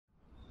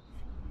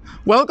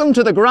Welcome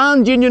to the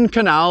Grand Union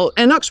Canal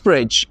in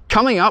Uxbridge.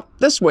 Coming up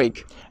this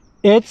week,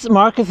 it's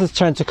Marcus's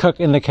turn to cook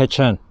in the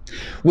kitchen.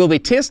 We'll be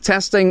taste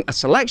testing a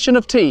selection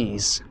of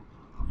teas.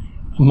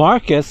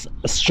 Marcus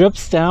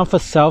strips down for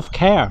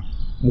self-care.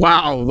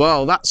 Wow,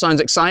 well, that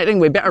sounds exciting.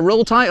 We better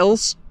roll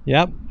titles.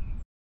 Yep.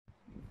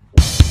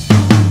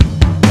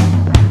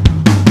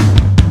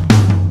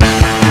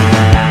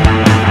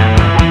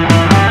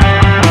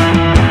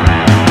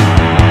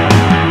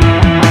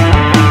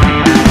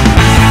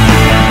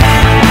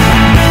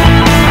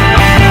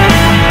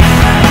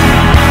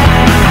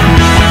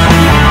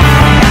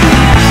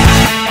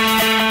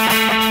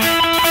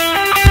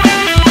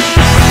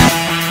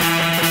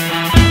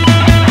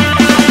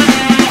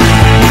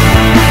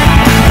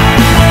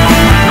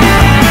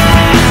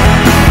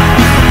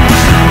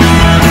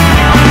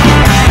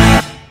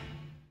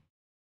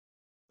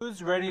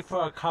 Who's ready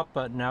for a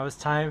cuppa? Now it's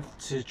time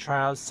to try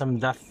out some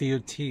left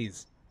field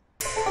teas.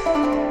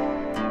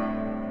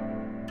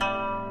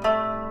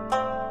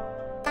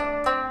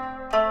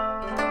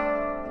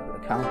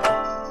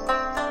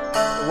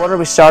 What are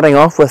we starting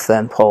off with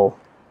then, Paul?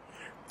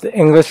 The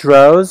English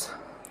Rose.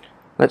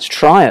 Let's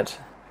try it.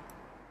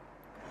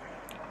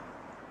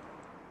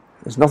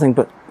 There's nothing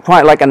but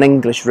quite like an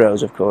English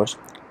rose, of course.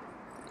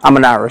 I'm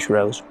an Irish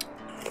rose.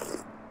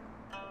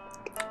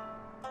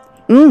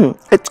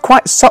 It's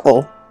quite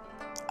subtle.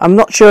 I'm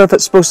not sure if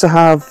it's supposed to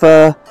have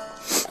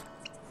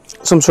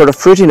some sort of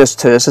fruitiness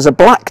to it. It's a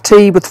black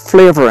tea with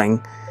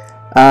flavouring.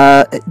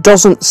 It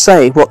doesn't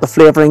say what the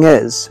flavouring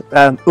is.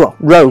 Well,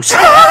 rose.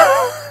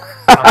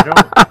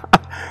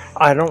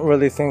 I don't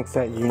really think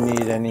that you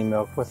need any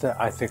milk with it.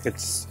 I think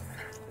it's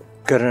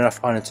good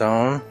enough on its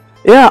own.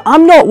 Yeah,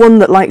 I'm not one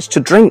that likes to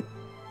drink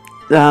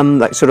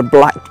like sort of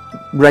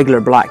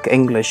regular black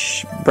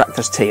English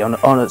breakfast tea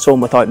on its own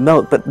without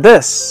milk, but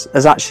this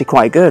is actually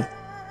quite good.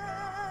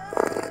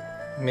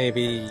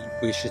 Maybe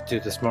we should do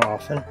this more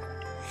often.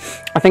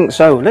 I think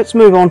so. Let's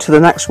move on to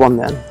the next one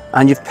then.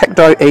 And you've picked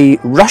out a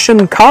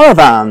Russian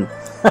caravan.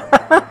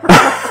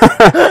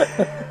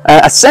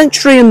 A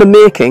century in the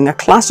making, a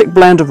classic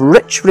blend of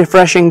rich,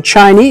 refreshing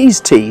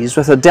Chinese teas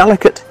with a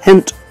delicate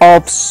hint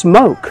of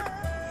smoke.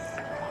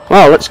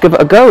 Well, let's give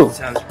it a go.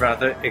 Sounds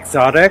rather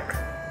exotic.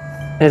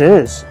 It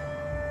is.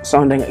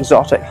 Sounding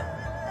exotic.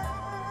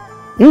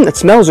 It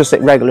smells just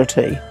like regular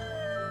tea.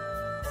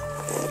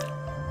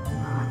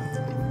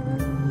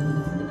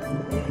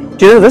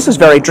 Do you know, this is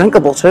very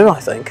drinkable too,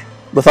 I think,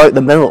 without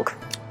the milk.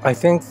 I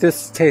think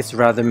this tastes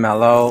rather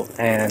mellow,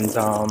 and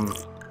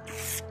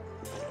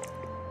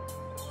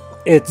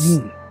it's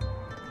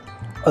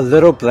a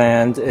little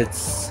bland.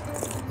 It's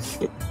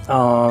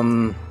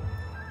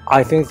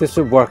I think this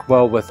would work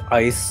well with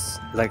ice,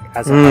 like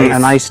as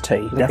an iced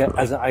tea,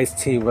 as an iced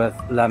tea with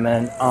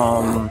lemon.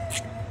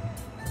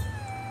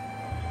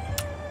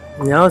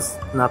 No, it's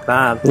not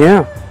bad.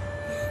 Yeah,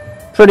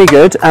 pretty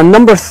good. And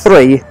number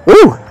 3.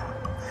 Ooh,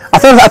 I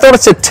thought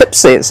it said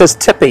tipsy. It says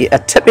tippy. A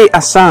tippy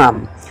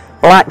Assam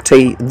black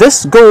tea.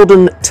 This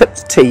golden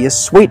tipped tea is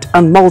sweet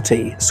and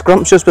malty,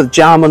 scrumptious with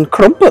jam and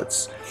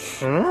crumpets.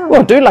 Well,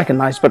 I do like a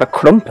nice bit of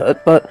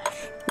crumpet, but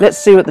let's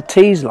see what the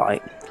tea's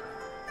like.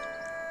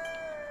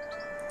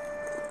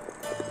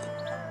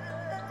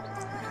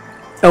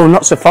 Oh,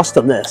 not so fussed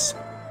on this.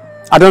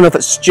 I don't know if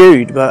it's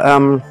stewed, but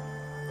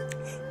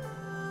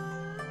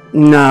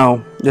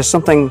no, there's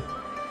something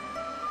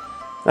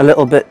a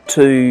little bit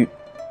too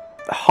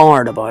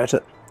hard about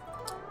it.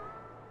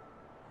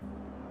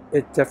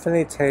 It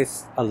definitely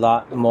tastes a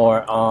lot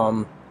more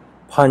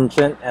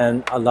pungent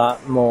and a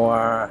lot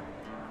more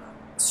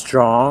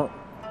strong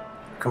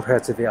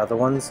compared to the other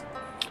ones.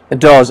 It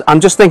does. I'm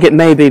just thinking it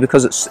may be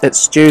because it's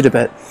stewed a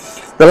bit.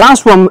 The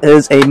last one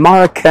is a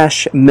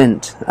Marrakesh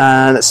mint,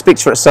 and it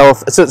speaks for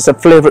itself. It's a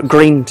flavoured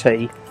green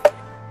tea.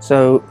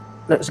 So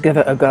let's give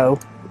it a go.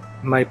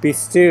 Might be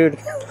stewed.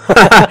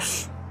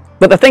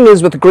 But the thing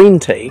is with green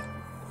tea,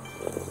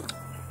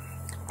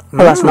 oh,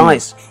 that's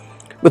nice.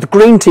 With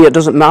green tea, it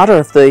doesn't matter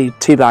if the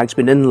tea bag's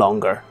been in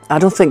longer. I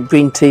don't think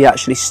green tea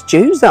actually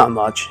stews that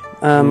much.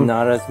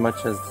 Not as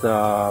much as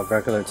the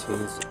regular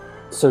teas.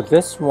 So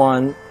this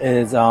one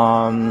is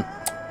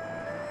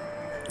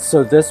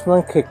so this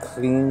one could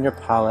clean your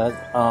palate.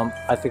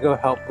 I think it'll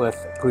help with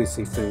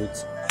greasy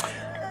foods.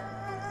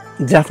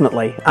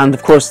 Definitely. And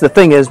of course, the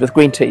thing is with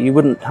green tea, you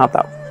wouldn't have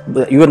that.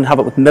 You wouldn't have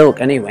it with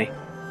milk anyway.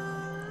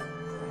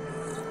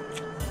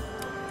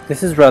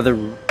 This is rather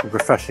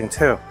refreshing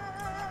too.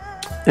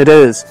 It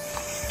is.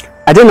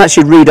 I didn't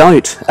actually read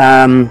out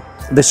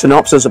the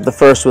synopsis of the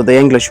first with the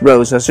English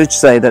Rose. I should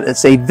say that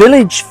it's a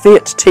village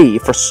fete tea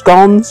for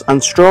scones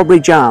and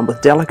strawberry jam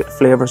with delicate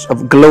flavours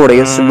of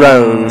glorious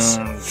rose.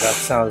 That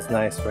sounds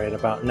nice right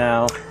about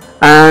now.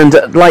 And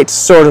I'd like to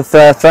sort of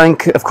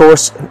thank, of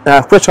course,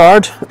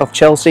 Whittard of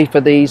Chelsea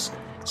for these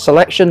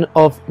selection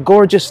of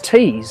gorgeous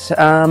teas.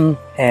 And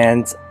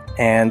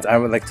I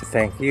would like to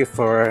thank you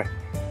for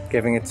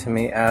giving it to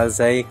me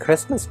as a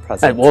Christmas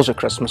present. It was a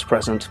Christmas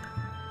present.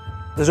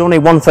 There's only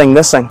one thing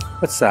missing.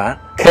 What's that?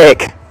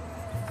 Cake.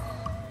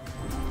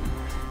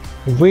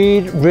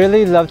 We'd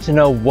really love to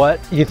know what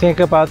you think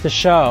about the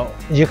show.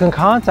 You can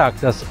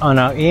contact us on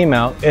our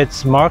email.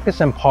 It's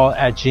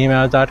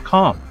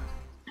marcusandpaul@gmail.com.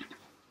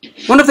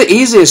 One of the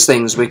easiest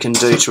things we can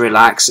do to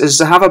relax is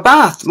to have a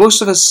bath.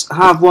 Most of us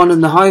have one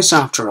in the house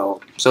after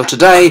all. So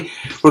today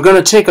we're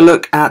going to take a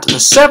look at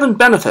the 7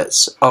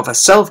 benefits of a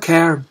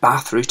self-care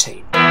bath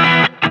routine.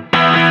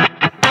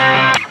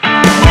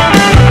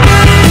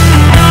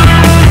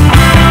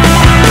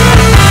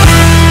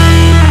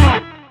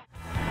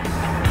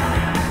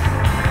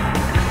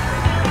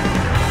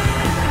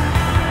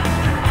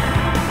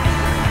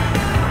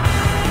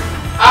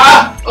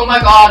 Oh my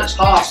god, it's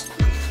hot.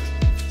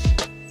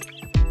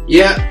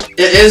 Yeah, it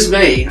is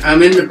me.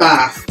 I'm in the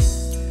bath.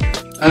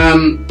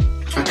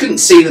 I couldn't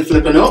see the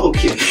flippin' auto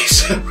cue,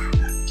 so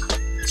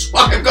that's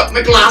why I've got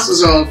my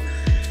glasses on.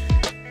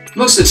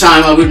 Most of the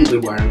time I wouldn't be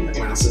wearing my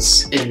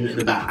glasses in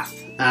the bath,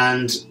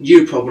 and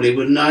you probably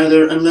wouldn't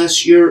either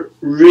unless you're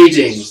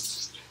reading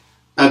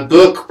a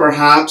book,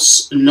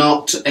 perhaps,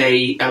 not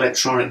a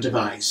electronic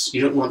device.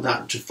 You don't want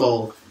that to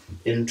fall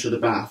into the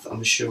bath,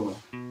 I'm sure.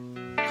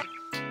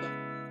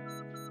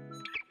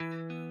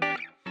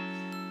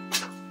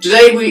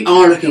 Today we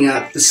are looking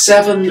at the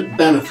 7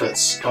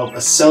 benefits of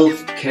a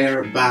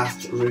self-care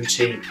bath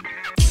routine.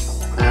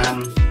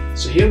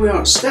 So here we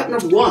are. Step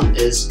number 1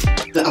 is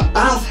that a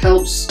bath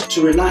helps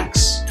to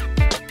relax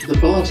the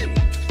body.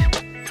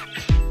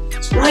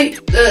 It's right,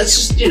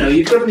 it's just, you know,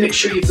 you've got to make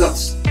sure you've got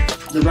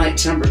the right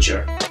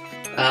temperature.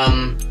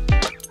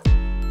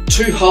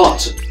 Too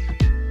hot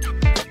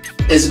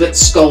is a bit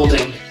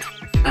scalding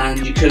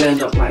and you could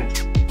end up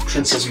like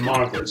Princess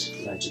Margaret,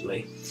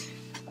 allegedly.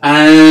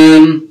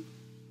 And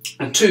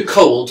too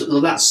cold, well,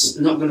 that's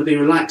not going to be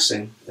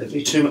relaxing. It'd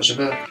be too much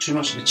of a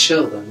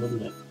chill then,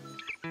 wouldn't it?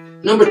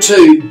 Number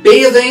 2,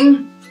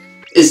 bathing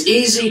is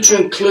easy to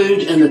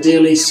include in a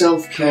daily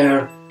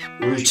self-care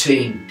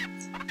routine.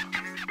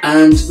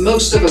 And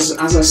most of us,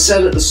 as I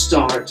said at the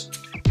start,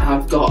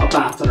 have got a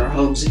bath in our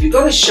homes. If you've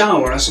got a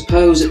shower, I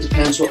suppose it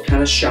depends what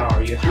kind of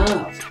shower you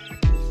have.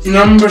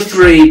 Number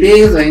 3,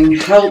 bathing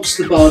helps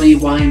the body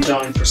wind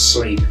down for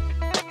sleep.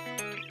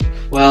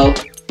 Well,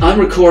 I'm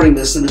recording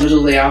this in the middle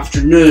of the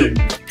afternoon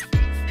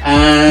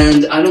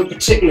and I don't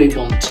particularly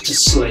want to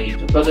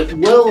sleep, but it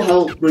will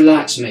help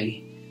relax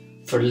me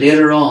for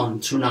later on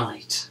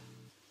tonight.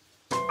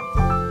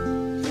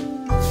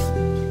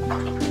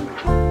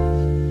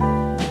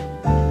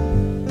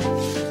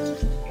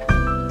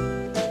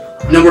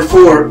 Number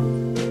 4,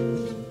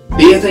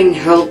 bathing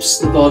helps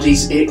the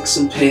body's aches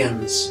and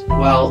pains.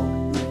 Well,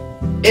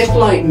 if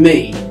like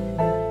me,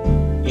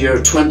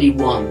 you're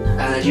 21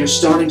 and you're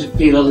starting to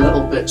feel a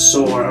little bit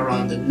sore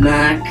around the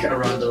neck,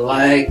 around the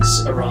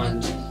legs,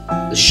 around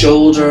the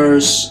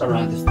shoulders,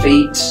 around the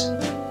feet,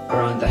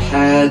 around the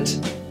head,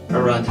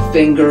 around the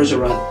fingers,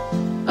 around...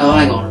 Oh,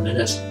 hang on a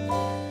minute.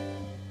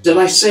 Did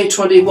I say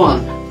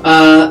 21?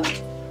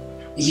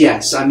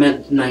 Yes, I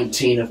meant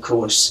 19, of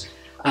course.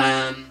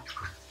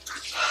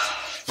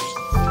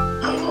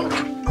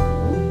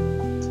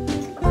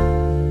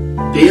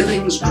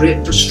 Bathing's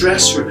great for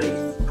stress relief.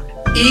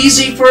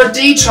 Easy for a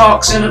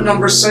detox in at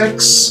number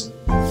 6.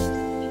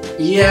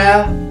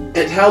 Yeah,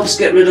 it helps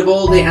get rid of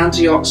all the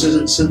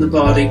antioxidants in the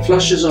body,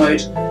 flushes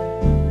out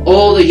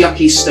all the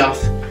yucky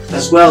stuff,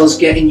 as well as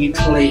getting you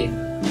clean.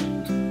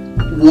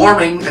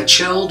 Warming a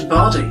chilled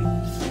body.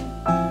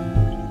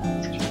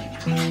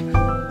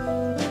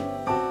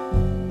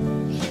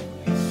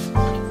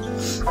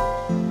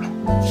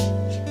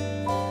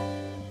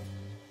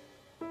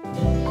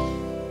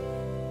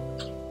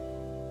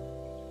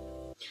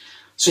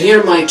 So here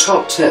are my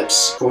top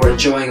tips for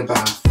enjoying a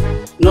bath.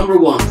 Number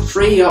 1,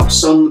 free up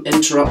some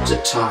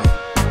interrupted time.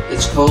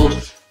 It's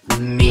called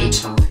me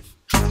time.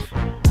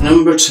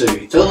 Number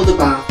 2, fill the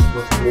bath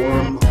with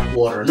warm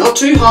water. Not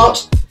too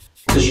hot,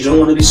 because you don't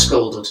want to be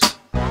scalded.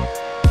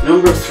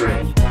 Number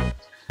 3,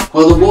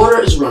 while the water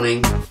is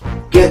running,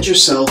 get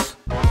yourself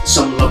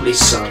some lovely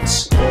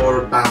suds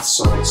or bath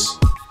salts.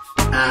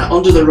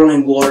 Under the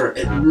running water,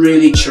 it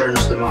really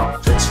churns them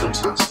up. It's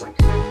fantastic.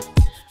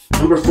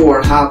 Number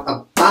 4, have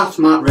a bath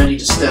mat ready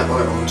to step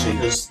out onto,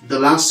 because the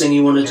last thing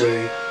you want to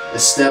do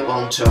is step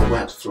onto a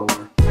wet floor.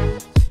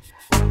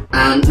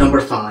 And number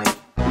 5,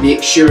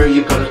 make sure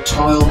you've got a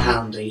towel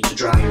handy to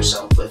dry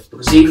yourself with,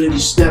 because even if you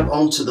step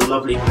onto the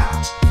lovely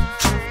mat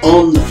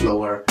on the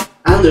floor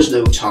and there's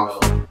no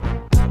towel,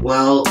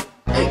 well,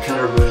 it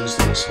kind of ruins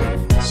the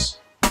experience.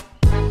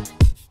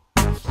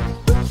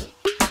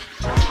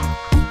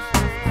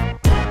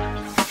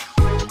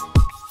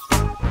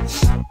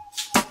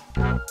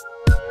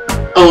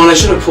 Oh, and I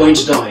should have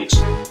pointed out,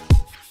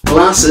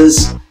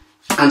 glasses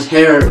and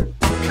hair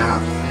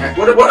cap.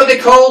 What are they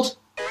called?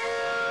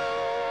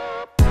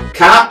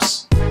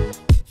 Caps?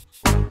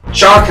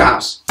 Shower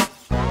caps.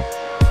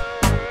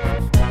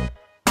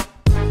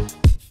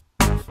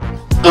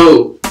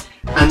 Oh,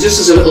 and just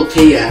as a little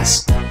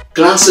PS,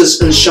 glasses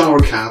and shower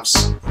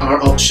caps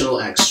are optional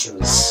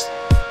extras.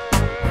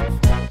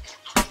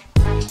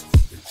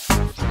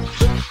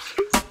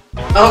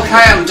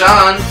 Okay, I'm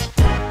done.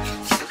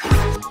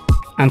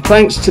 And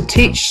thanks to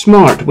Teach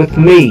Smart with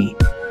me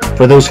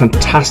for those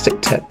fantastic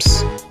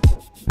tips.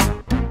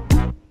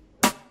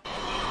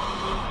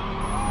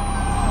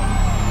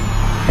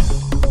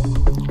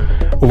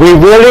 We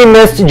really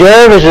missed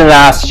Eurovision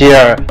last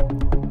year,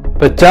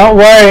 but don't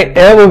worry,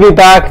 it will be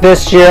back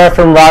this year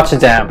from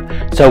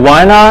Rotterdam. So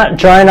why not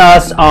join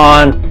us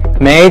on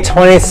May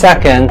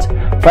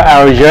 22nd for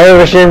our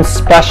Eurovision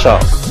special.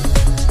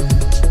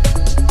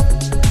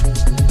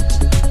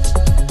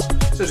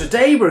 So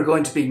today we're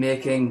going to be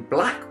making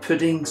black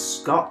pudding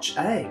Scotch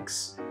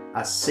eggs,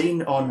 as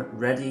seen on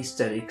Ready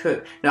Steady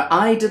Cook. Now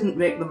I didn't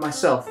make them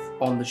myself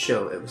on the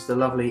show, it was the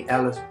lovely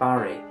Ellis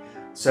Barry.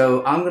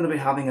 So I'm going to be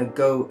having a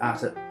go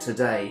at it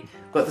today,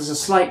 but there's a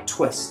slight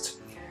twist.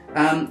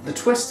 The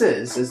twist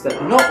is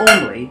that not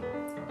only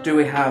do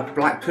we have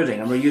black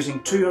pudding, and we're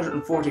using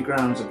 240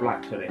 grams of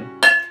black pudding,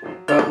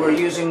 but we're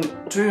using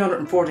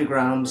 240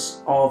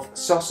 grams of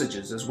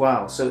sausages as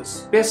well. So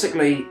it's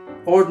basically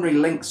ordinary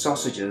link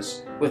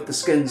sausages with the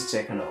skins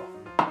taken off.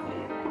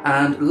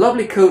 And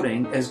lovely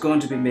coating is going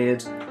to be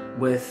made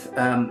with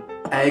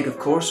egg, of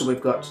course, so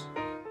we've got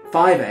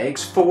 5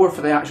 eggs, 4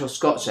 for the actual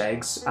Scotch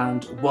eggs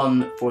and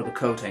 1 for the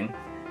coating.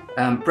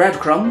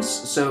 Breadcrumbs,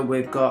 so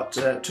we've got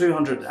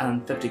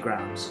 250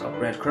 grams of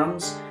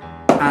breadcrumbs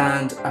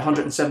and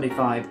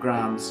 175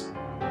 grams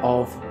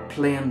of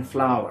plain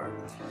flour.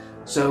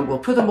 So we'll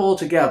put them all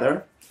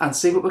together and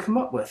see what we come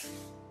up with.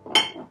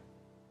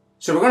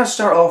 So we're going to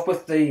start off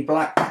with the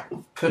black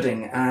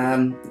pudding.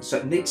 So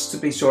it needs to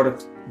be sort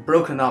of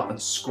broken up and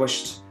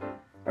squished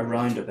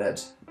around a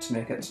bit to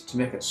make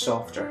it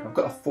softer. I've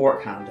got a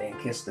fork handy in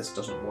case this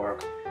doesn't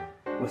work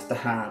with the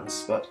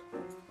hands, but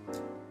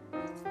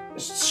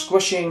just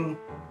squishing,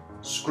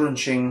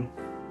 scrunching.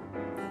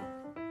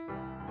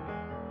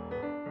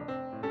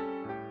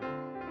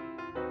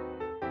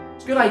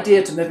 It's a good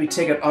idea to maybe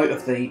take it out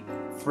of the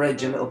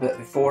fridge a little bit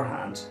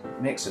beforehand.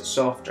 It makes it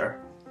softer.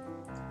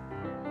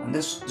 And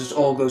this just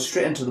all goes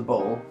straight into the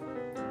bowl.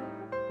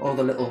 All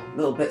the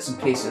little bits and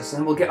pieces.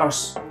 And we'll get our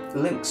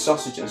link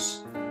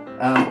sausages.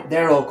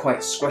 They're all quite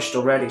squished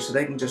already, so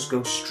they can just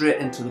go straight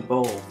into the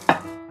bowl.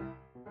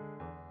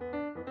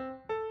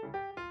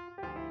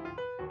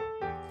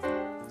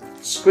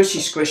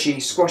 Squishy,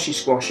 squishy, squashy,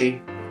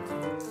 squashy.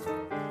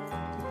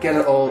 Get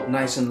it all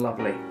nice and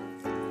lovely.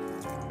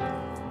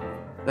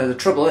 Now the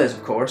trouble is,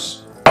 of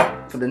course,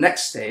 for the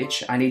next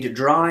stage, I need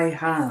dry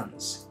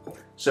hands.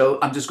 So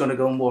I'm just going to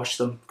go and wash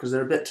them because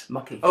they're a bit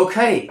mucky.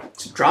 Okay,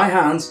 so dry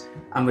hands,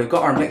 and we've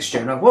got our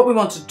mixture. Now what we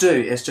want to do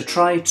is to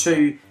try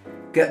to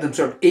get them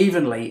sort of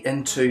evenly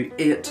into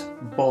 8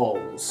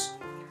 balls.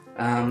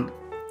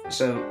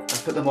 So I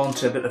put them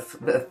onto a bit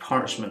of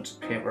parchment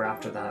paper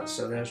after that.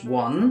 So there's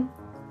 1,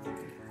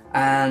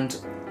 and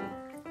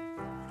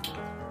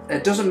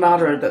it doesn't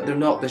matter that they're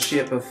not the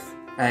shape of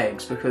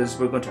eggs because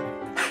we're going to be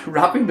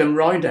wrapping them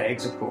round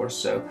eggs, of course.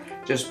 So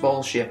just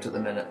ball shaped at the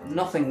minute.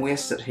 Nothing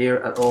wasted here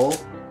at all.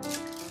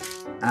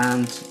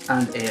 And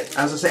 8.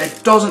 As I say,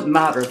 it doesn't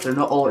matter if they're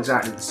not all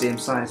exactly the same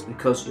size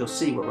because you'll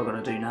see what we're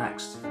going to do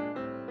next.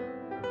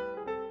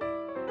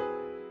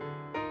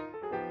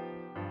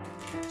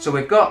 So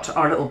we've got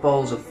our little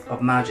balls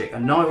of magic,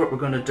 and now what we're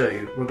going to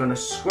do, we're going to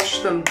squish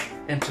them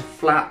into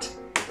flat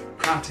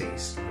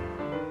patties,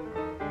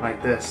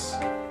 like this.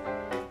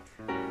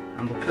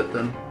 And we'll put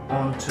them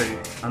onto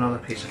another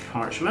piece of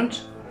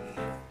parchment.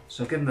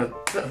 So give them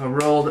a bit of a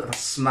roll, a bit of a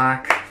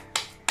smack.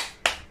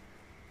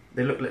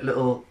 They look like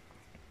little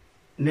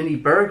mini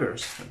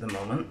burgers at the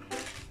moment.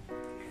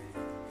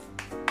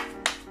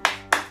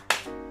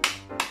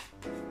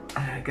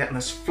 Get them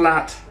as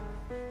flat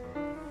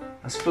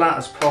as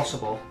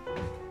possible.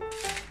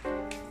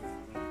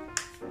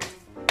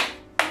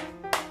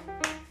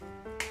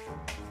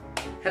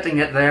 Hitting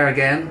it there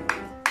again.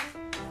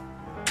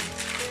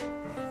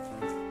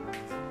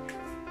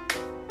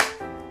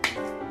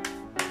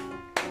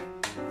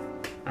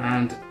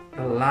 And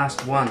the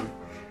last one.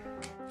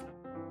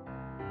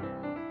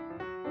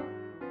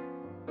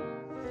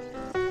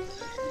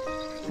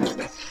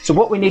 So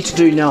what we need to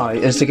do now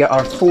is to get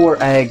our 4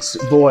 eggs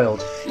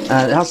boiled.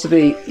 And it has to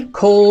be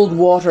cold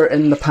water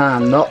in the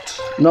pan, not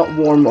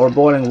warm or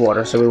boiling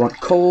water. So we want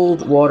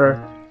cold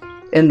water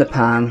in the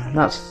pan.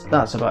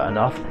 That's about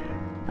enough.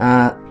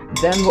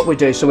 Then what we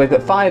do, so we've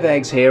got 5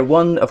 eggs here.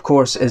 1, of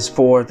course, is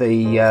for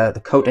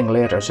the coating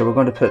later. So we're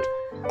going to put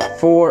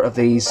 4 of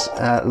these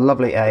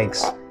lovely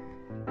eggs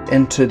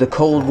into the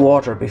cold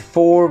water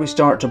before we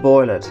start to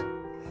boil it.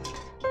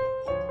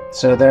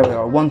 So there we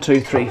are, 1, 2,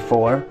 3,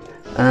 4.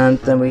 And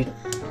then we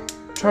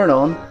turn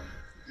on,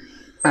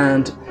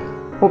 and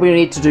what we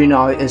need to do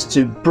now is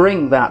to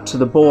bring that to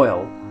the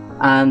boil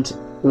and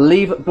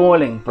leave it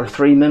boiling for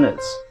 3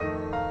 minutes.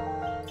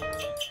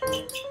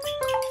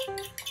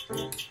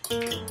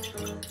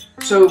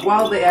 So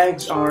while the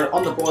eggs are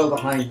on the boil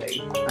behind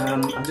me,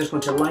 I'm just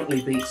going to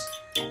lightly beat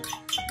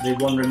the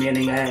 1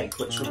 remaining egg,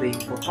 which will be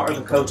part of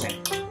the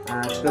coating,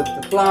 to go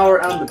with the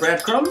flour and the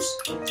breadcrumbs,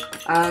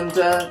 and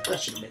that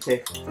should only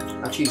take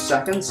a few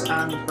seconds,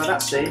 and by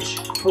that stage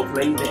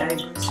hopefully the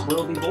eggs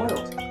will be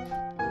boiled.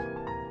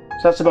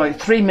 So that's about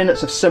 3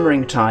 minutes of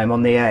simmering time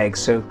on the eggs.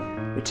 So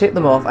we take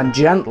them off and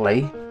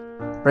gently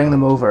bring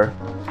them over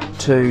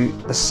to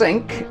the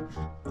sink,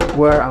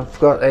 where I've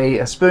got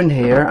a spoon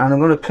here, and I'm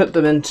going to put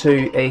them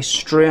into a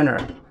strainer.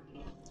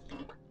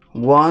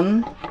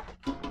 1,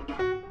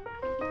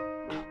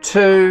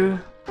 2,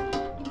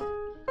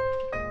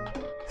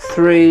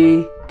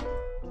 3,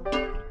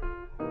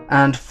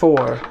 and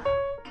 4.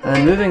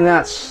 And moving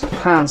that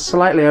pan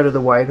slightly out of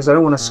the way because I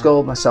don't want to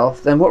scald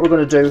myself. Then what we're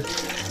going to do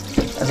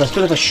is a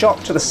bit of a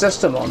shock to the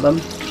system on them.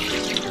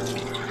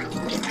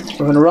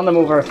 We're going to run them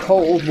over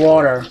cold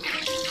water,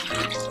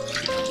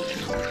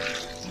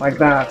 like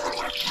that.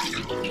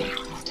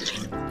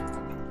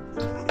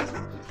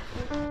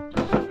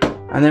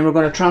 And then we're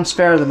going to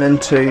transfer them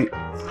into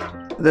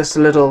this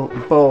little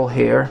bowl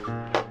here,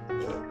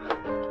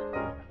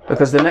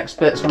 because the next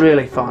bit's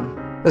really fun.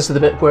 This is the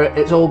bit where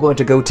it's all going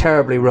to go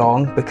terribly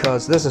wrong,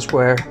 because this is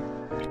where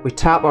we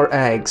tap our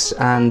eggs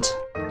and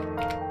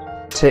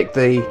take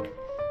the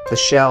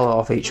shell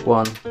off each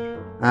one,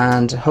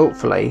 and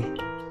hopefully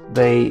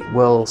they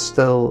will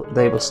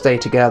stay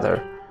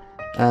together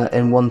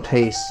in one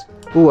piece.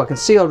 Ooh, I can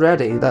see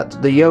already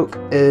that the yolk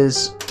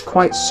is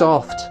quite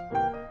soft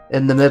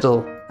in the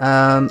middle,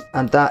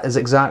 and that is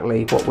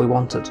exactly what we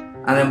wanted.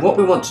 And then what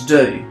we want to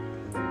do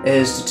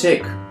is to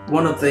take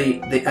one of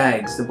the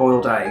eggs, the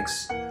boiled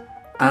eggs,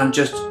 and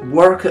just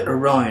work it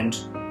around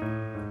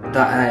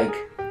that egg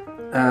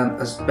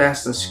as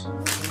best as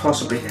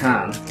possibly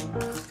can.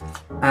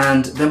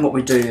 And then what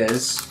we do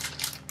is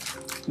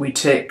we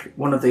take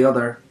one of the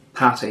other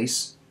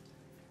patties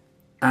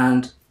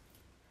and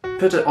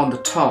put it on the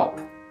top,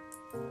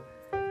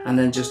 and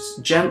then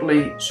just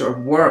gently sort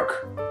of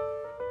work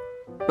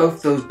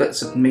both those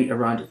bits of meat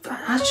around it.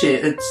 Actually,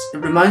 it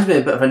reminds me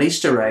a bit of an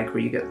Easter egg, where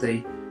you get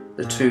the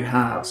two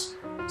halves.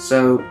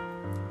 So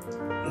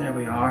there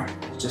we are.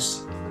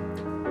 Just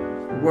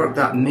work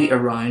that meat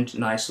around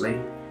nicely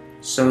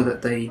so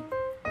that the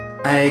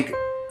egg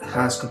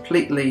has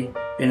completely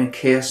been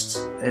encased,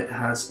 it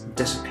has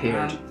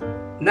disappeared.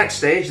 Next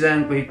stage,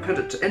 then we put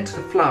it into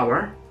the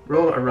flour,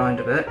 roll it around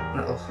a bit, and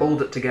it'll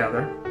hold it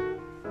together,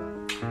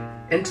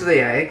 into the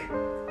egg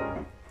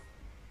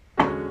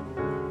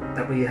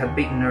that we had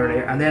beaten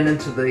earlier, and then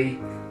into the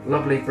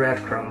lovely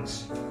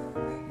breadcrumbs.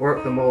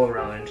 Work them all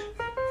around.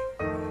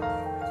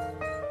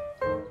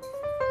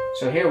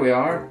 So here we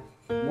are,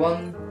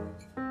 1,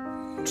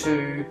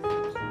 2,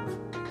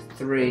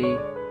 3,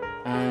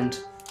 and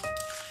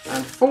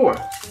 4.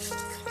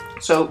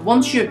 So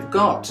once you've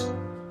got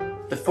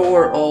the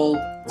 4 all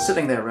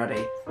sitting there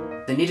ready,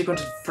 they need to go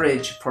into the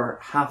fridge for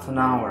half an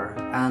hour,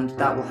 and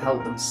that will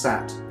help them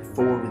set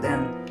before we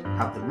then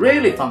have the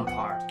really fun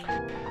part.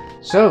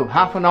 So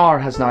half an hour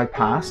has now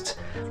passed.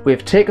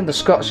 We've taken the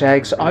Scotch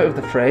eggs out of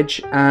the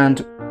fridge,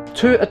 and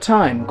 2 at a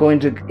time going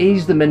to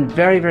ease them in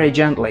very, very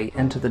gently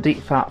into the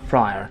deep fat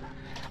fryer,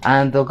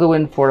 and they'll go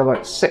in for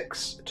about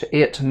 6 to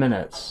 8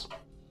 minutes.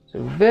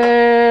 So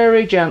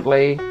very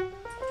gently.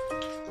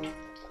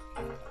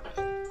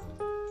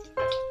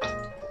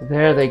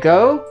 There they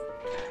go.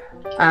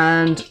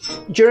 And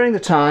during the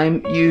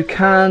time you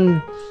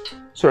can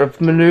sort of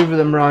maneuver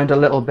them around a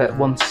little bit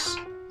once,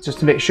 just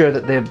to make sure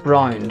that they've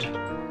browned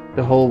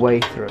the whole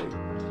way through.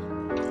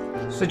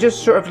 So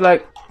just sort of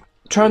like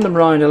turn them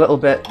around a little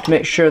bit to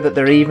make sure that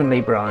they're evenly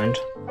browned.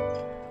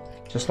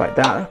 Just like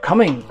that.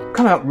 Coming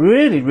out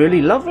really,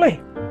 really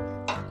lovely.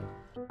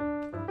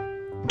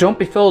 Don't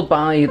be fooled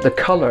by the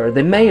colour.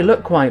 They may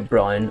look quite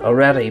brown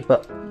already,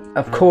 but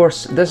of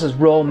course this is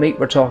raw meat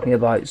we're talking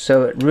about,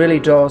 so it really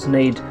does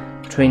need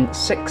between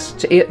 6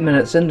 to 8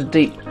 minutes in the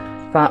deep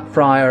fat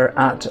fryer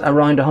at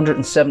around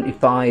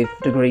 175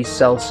 degrees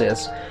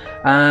Celsius.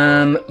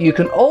 You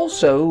can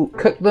also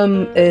cook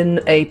them in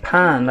a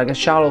pan, like a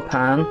shallow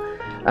pan,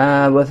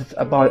 with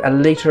about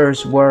 1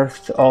 litres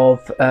worth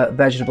of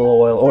vegetable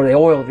oil, or the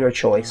oil of your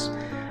choice.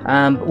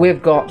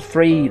 We've got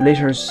 3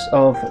 litres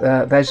of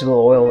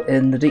vegetable oil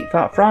in the deep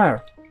fat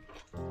fryer.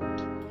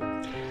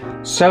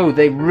 So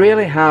they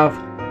really have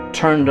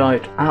turned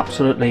out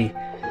absolutely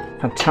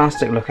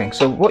fantastic looking.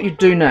 So what you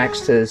do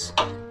next is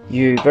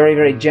you very,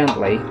 very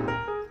gently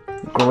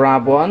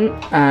grab one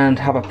and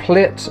have a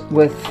plate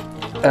with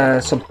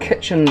some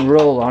kitchen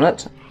roll on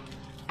it,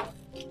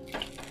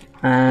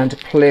 and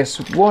place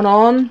one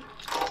on,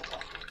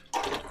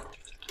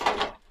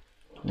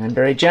 and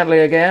very gently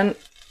again.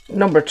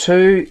 Number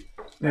 2,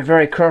 be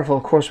very careful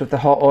of course with the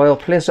hot oil,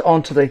 place it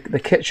onto the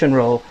kitchen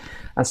roll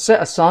and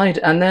set aside,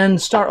 and then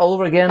start all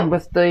over again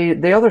with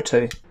the other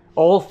 2.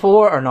 All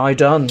 4 are now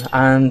done,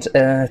 and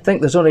I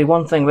think there's only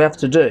one thing left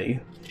to do,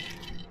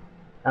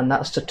 and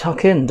that's to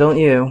tuck in, don't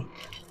you?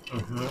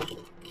 Mm-hmm.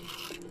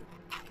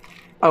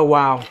 Oh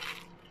wow,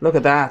 look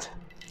at that.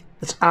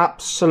 It's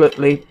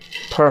absolutely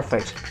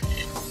perfect.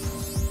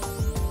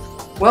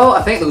 Well,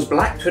 I think those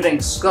black pudding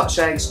Scotch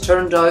eggs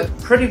turned out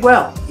pretty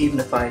well, even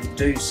if I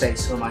do say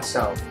so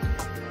myself.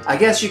 I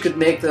guess you could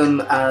make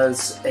them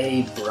as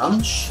a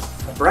brunch,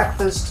 a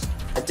breakfast,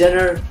 a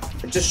dinner.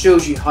 It just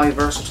shows you how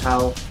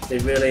versatile they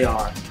really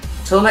are.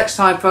 Till next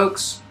time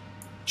folks,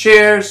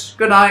 Cheers.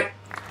 Good night.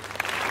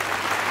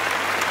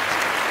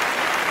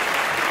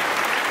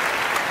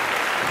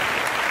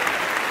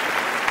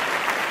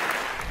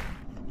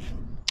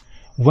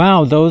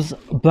 Wow, those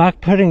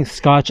black pudding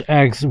Scotch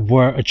eggs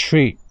were a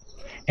treat.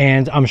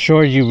 And I'm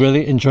sure you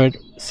really enjoyed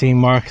seeing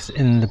Marcus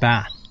in the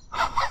bath.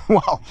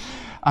 Well,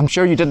 I'm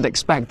sure you didn't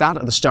expect that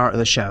at the start of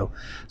the show.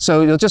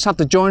 So you'll just have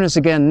to join us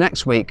again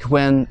next week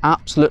when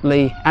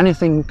absolutely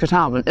anything could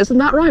happen. Isn't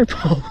that right,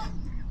 Paul?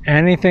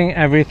 Anything,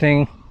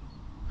 everything.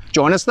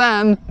 Join us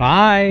then.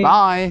 Bye.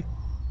 Bye.